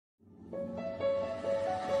Hello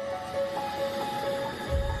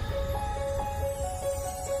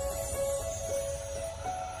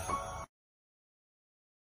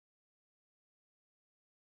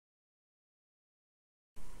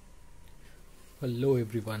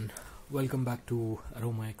everyone, welcome back to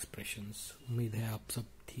aroma expressions. उम्मीद है आप सब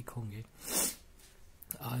ठीक होंगे।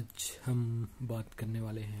 आज हम बात करने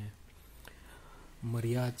वाले हैं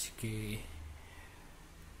मरियाज के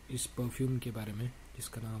इस परफ्यूम के बारे में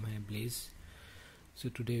जिसका नाम है Blaze. So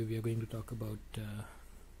today we are going to talk about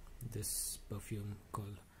this perfume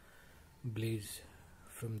called Blaze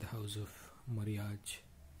from the house of मरियाज।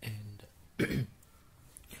 And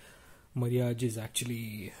मरियाज is actually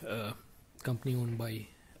company owned by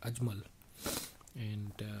Ajmal,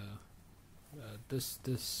 and this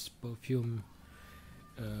perfume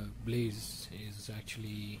Blaze is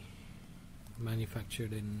actually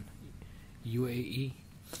manufactured in UAE,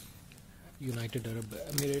 United Arab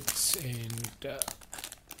Emirates, and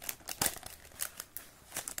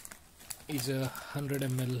is a 100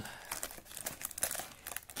 ml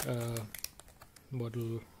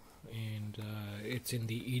bottle, and it's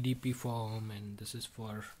in the EDP form, and this is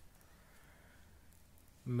for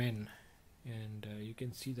men, and you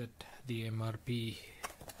can see that the MRP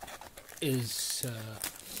is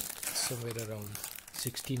somewhere around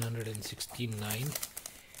 1669,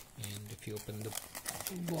 and if you open the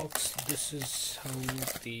box, this is how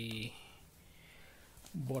the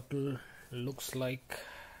bottle looks like.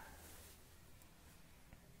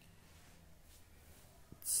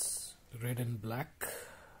 It's red and black,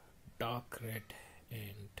 dark red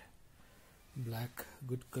and black,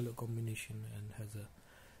 good color combination, and has a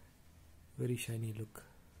very shiny look.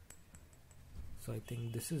 So I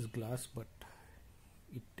think this is glass, but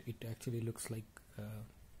it actually looks like a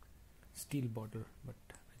steel bottle,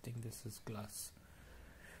 but I think this is glass.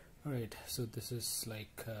 Alright, so this is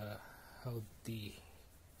like how the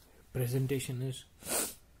presentation is.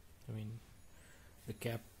 I mean, the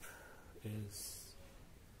cap is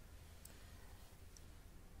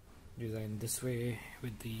designed this way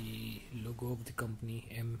with the logo of the company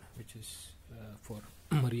M, which is for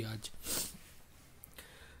मरियाज।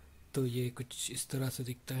 तो ये कुछ इस तरह से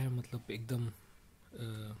दिखता है, मतलब एकदम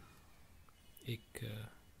एक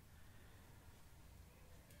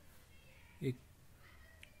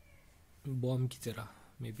बॉम्ब की तरह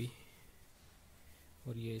मे बी।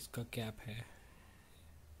 और ये इसका कैप है,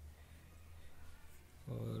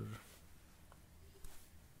 और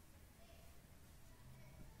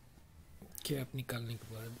कैप निकालने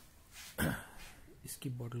के बाद इसकी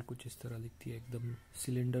बॉटल कुछ इस तरह दिखती है, एकदम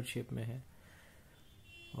सिलेंडर शेप में है,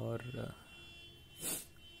 और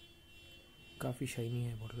काफ़ी शाइनी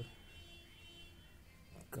है बॉटल,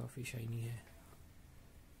 काफ़ी शाइनी है।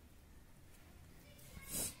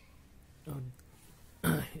 और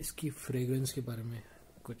इसकी फ्रेग्रेंस के बारे में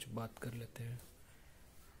कुछ बात कर लेते हैं,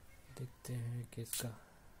 देखते हैं कि इसका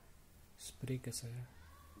स्प्रे कैसा है।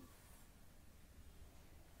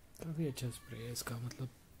 काफ़ी अच्छा स्प्रे है इसका, मतलब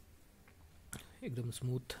एकदम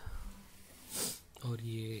स्मूथ। और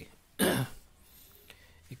ये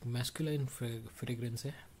एक मैस्कुलाइन फ्रेग्रेंस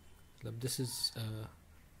है, मतलब this is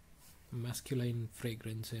masculine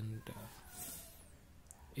fragrance and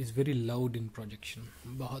is very loud in projection.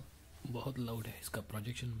 बहुत लाउड है इसका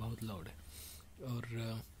प्रोजेक्शन, बहुत लाउड है। और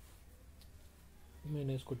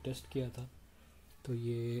मैंने इसको टेस्ट किया था, तो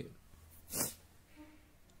ये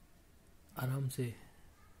आराम से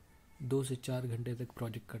 2 से 4 घंटे तक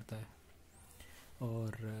प्रोजेक्ट करता है,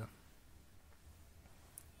 और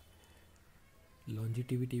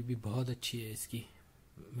लॉन्जिटिविटी भी बहुत अच्छी है इसकी।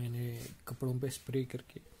 मैंने कपड़ों पे स्प्रे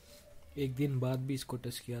करके 1 दिन बाद भी इसको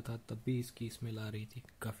टेस्ट किया था, तब भी इसकी स्मेल आ रही थी,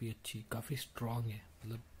 काफ़ी अच्छी, काफ़ी स्ट्रॉन्ग है।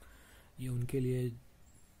 मतलब ये उनके लिए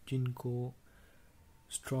जिनको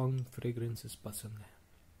स्ट्रॉन्ग फ्रेग्रेंसेस पसंद है।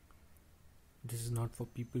 This is not for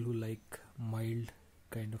people who like mild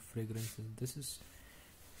kind of fragrances, this is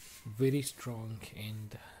very strong,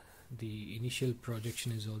 and the initial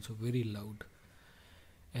projection is also very loud,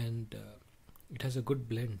 and it has a good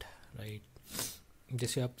blend, right?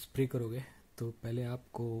 जैसे आप spray करोगे तो पहले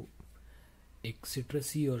आपको एक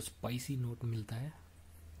सिट्रसी और spicy note मिलता है,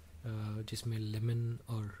 जिसमें लेमन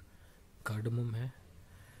और कार्डमम है।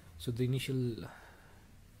 So the initial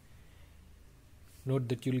note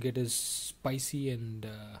that you'll get is spicy and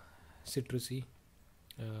citrusy,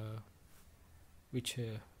 which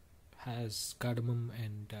has cardamom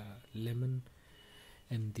and lemon,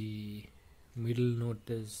 and the middle note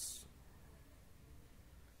is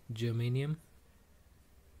geranium,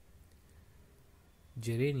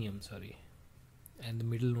 sorry, and the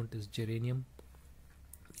middle note is geranium,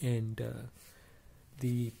 and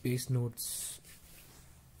the base notes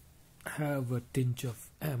have a tinge of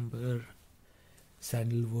amber,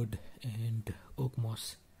 sandalwood, and oak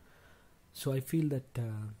moss. So I feel that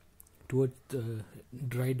towards the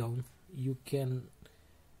dry down, you can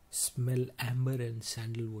smell amber and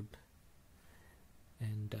sandalwood.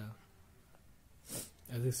 And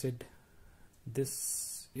as I said,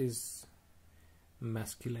 this is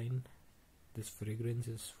masculine. This fragrance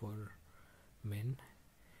is for men,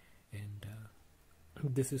 and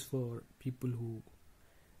this is for people who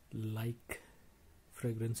like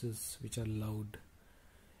fragrances which are loud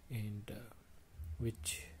and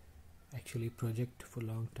which actually project for a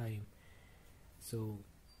long time. So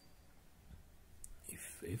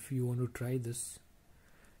if you want to try this,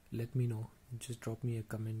 let me know. Just drop me a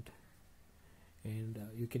comment, and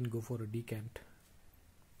you can go for a decant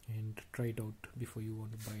and try it out before you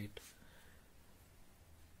want to buy it.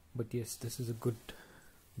 But yes, this is a good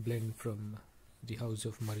blend from the house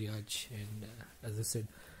of Maryaj, and as I said,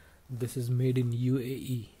 this is made in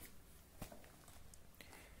UAE.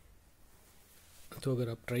 तो अगर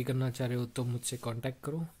आप try करना चाह रहे हो तो मुझसे contact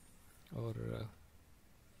करो, और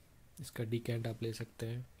इसका डिकेंट आप ले सकते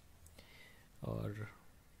हैं, और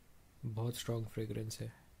बहुत स्ट्रॉन्ग फ्रेगरेंस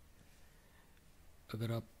है.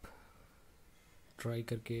 अगर आप ट्राई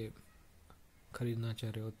करके ख़रीदना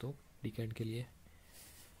चाह रहे हो तो डिकेंट के लिए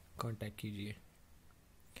कांटेक्ट कीजिए.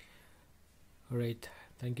 Alright,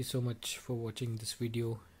 thank you so much for watching this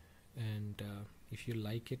video, and if you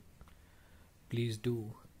like it, please do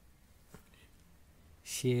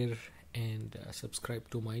share and subscribe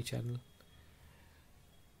to my channel.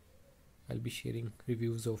 I'll be sharing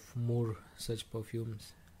reviews of more such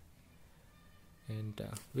perfumes, and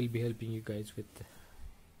we'll be helping you guys with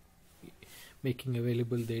making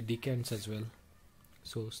available their decants as well.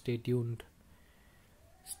 So stay tuned,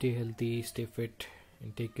 stay healthy, stay fit,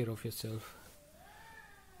 and take care of yourself.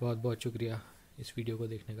 बहुत बहुत शुक्रिया इस video को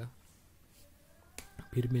देखने का.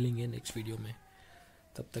 फिर मिलेंगे next video में.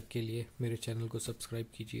 तब तक के लिए मेरे चैनल को सब्सक्राइब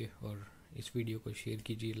कीजिए, और इस वीडियो को शेयर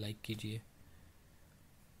कीजिए, लाइक कीजिए,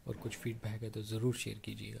 और कुछ फीडबैक है तो ज़रूर शेयर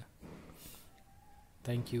कीजिएगा.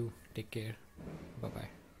 Thank you, take care, bye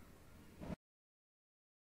bye.